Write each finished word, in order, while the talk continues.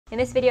In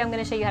this video, I'm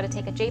going to show you how to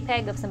take a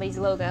JPEG of somebody's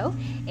logo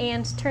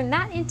and turn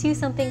that into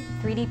something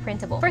 3D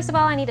printable. First of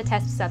all, I need a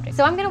test subject.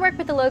 So I'm going to work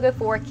with the logo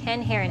for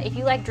Ken Heron. If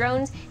you like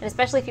drones, and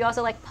especially if you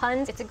also like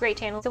puns, it's a great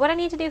channel. So what I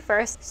need to do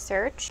first,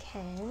 search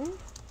Ken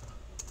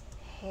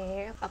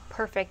Heron, a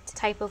perfect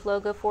type of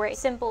logo for it,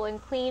 simple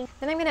and clean.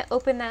 Then I'm going to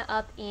open that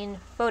up in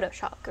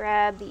Photoshop.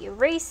 Grab the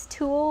erase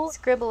tool,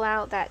 scribble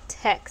out that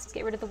text,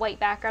 get rid of the white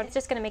background. It's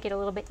just going to make it a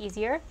little bit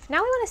easier. Now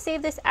we want to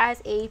save this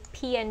as a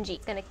PNG.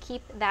 It's going to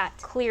keep that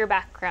clear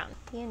background.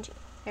 PNG.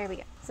 There we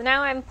go. So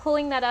now I'm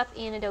pulling that up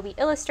in Adobe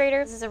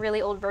Illustrator. This is a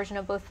really old version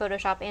of both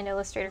Photoshop and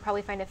Illustrator.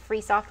 Probably find a free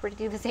software to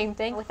do the same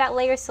thing. With that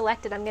layer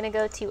selected, I'm going to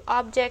go to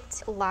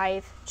Object,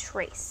 Live,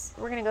 Trace.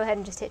 We're going to go ahead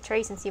and just hit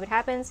Trace and see what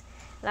happens.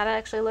 That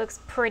actually looks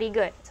pretty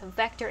good. It's a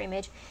vector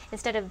image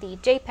instead of the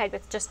JPEG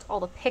that's just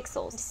all the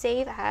pixels.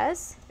 Save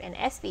as an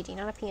SVG,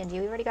 not a PNG.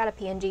 We already got a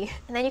PNG.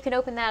 And then you can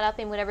open that up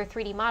in whatever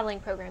 3D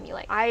modeling program you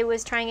like. I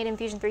was trying it in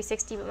Fusion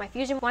 360, but my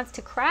Fusion wants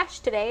to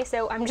crash today,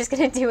 so I'm just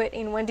going to do it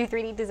in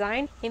 123D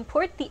Design.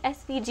 Import the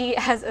SVG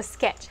as a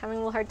sketch. Having a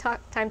little hard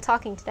time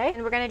talking today.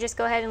 And we're going to just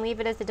go ahead and leave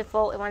it as the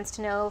default. It wants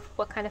to know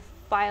what kind of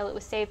file it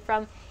was saved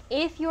from.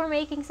 If you're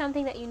making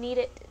something that you need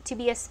it to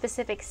be a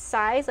specific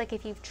size, like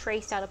if you've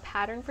traced out a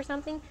pattern for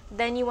something,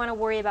 then you want to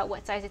worry about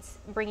what size it's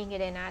bringing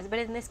it in as. But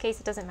in this case,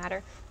 it doesn't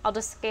matter. I'll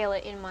just scale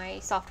it in my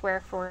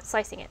software for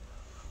slicing it.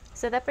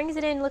 So that brings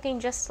it in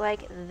looking just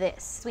like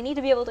this. We need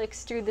to be able to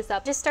extrude this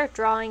up. Just start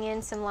drawing in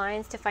some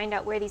lines to find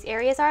out where these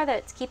areas are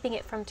that's keeping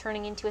it from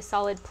turning into a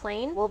solid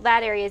plane. Well,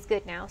 that area is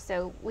good now,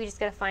 so we just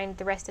gotta find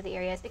the rest of the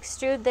areas.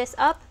 Extrude this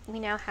up. We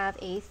now have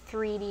a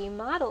 3D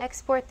model.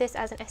 Export this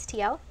as an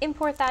STL.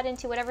 Import that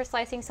into whatever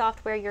slicing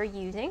software you're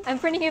using. I'm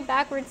printing it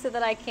backwards so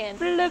that I can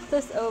flip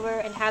this over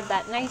and have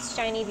that nice,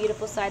 shiny,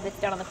 beautiful side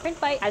that's down on the print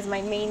bite as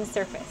my main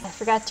surface. I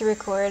forgot to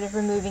record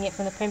removing it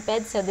from the print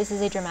bed, so this is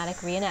a dramatic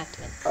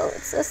reenactment. Oh,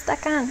 it's so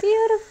stuck on.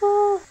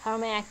 Beautiful. How are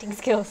my acting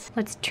skills?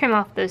 Let's trim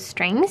off those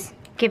strings.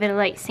 Give it a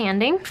light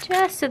sanding,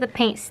 just so the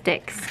paint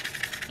sticks.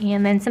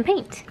 And then some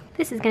paint.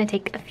 This is gonna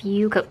take a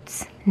few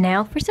coats.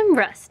 Now for some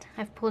rust.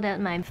 I've pulled out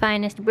my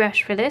finest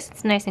brush for this.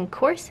 It's nice and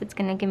coarse. It's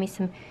gonna give me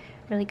some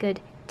really good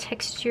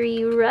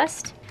texture-y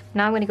rust.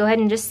 Now I'm gonna go ahead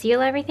and just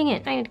seal everything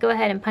in. I need to go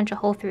ahead and punch a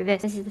hole through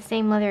this. This is the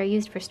same leather I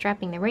used for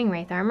strapping the ring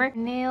wraith armor.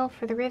 Nail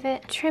for the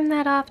rivet. Trim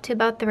that off to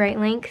about the right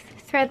length.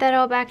 Thread that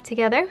all back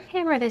together.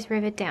 Hammer this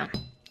rivet down.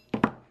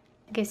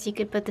 I guess you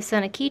could put this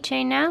on a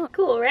keychain now.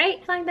 Cool,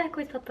 right? Flying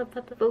backwards,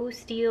 faux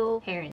steel heron.